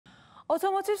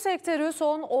Otomotiv sektörü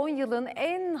son 10 yılın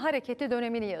en hareketli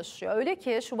dönemini yaşıyor. Öyle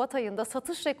ki Şubat ayında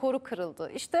satış rekoru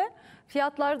kırıldı. İşte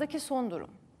fiyatlardaki son durum.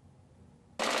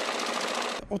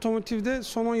 Otomotivde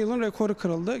son 10 yılın rekoru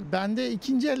kırıldı. Bende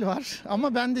ikinci el var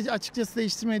ama ben de açıkçası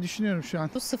değiştirmeyi düşünüyorum şu an.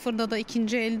 Bu sıfırda da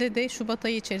ikinci elde de Şubat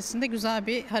ayı içerisinde güzel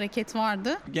bir hareket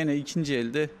vardı. Gene ikinci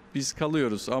elde biz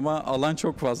kalıyoruz ama alan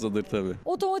çok fazladır tabii.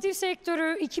 Otomotiv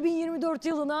sektörü 2024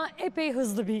 yılına epey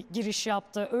hızlı bir giriş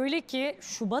yaptı. Öyle ki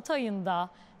Şubat ayında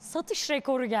satış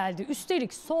rekoru geldi.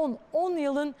 Üstelik son 10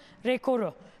 yılın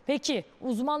rekoru. Peki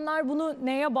uzmanlar bunu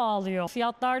neye bağlıyor?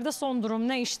 Fiyatlarda son durum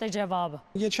ne, işte cevabı.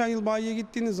 Geçen yıl bayiye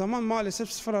gittiğiniz zaman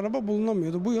maalesef sıfır araba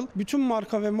bulunamıyordu. Bu yıl bütün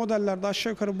marka ve modellerde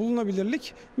aşağı yukarı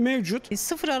bulunabilirlik mevcut.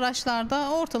 Sıfır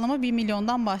araçlarda ortalama 1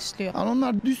 milyondan başlıyor. Yani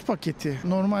onlar düz paketi.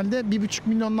 Normalde 1,5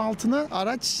 milyonun altına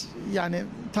araç, yani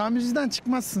tamirciden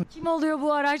çıkmazsın. Kim alıyor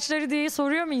bu araçları diye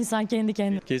soruyor mu insan kendi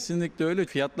kendine? Kesinlikle öyle.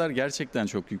 Fiyatlar gerçekten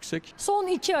çok yüksek. Son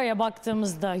 2 aya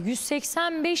baktığımızda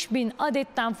 185 bin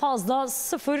adetten fazla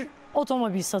sıfır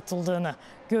otomobil satıldığını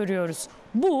görüyoruz.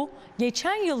 Bu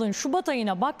geçen yılın Şubat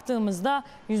ayına baktığımızda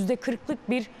 %40'lık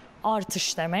bir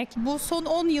artış demek. Bu son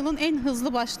 10 yılın en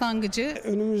hızlı başlangıcı.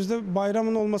 Önümüzde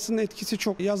bayramın olmasının etkisi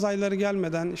çok. Yaz ayları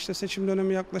gelmeden, işte seçim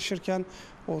dönemi yaklaşırken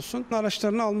olsun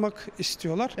araçlarını almak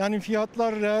istiyorlar. Yani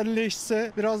fiyatlar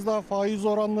realleşse, biraz daha faiz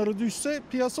oranları düşse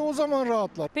piyasa o zaman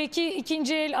rahatlar. Peki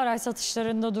ikinci el araç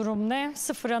satışlarında durum ne?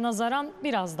 Sıfıra nazaran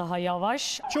biraz daha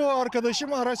yavaş. Çoğu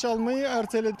arkadaşım araç almayı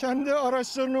erteledi. Kendi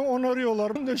araçlarını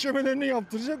onarıyorlar. Döşemelerini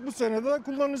yaptıracak, bu sene de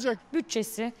kullanacak.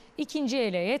 Bütçesi ikinci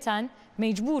ele yeten,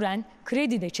 mecburen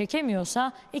kredi de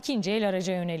çekemiyorsa ikinci el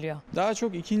araca yöneliyor. Daha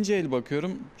çok ikinci el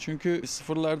bakıyorum çünkü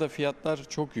sıfırlarda fiyatlar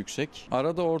çok yüksek.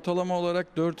 Arada ortalama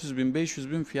olarak 400 bin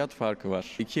 500 bin fiyat farkı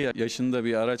var. 2 yaşında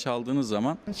bir araç aldığınız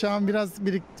zaman Şu an biraz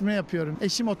biriktirme yapıyorum.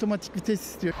 Eşim otomatik vites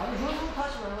istiyor.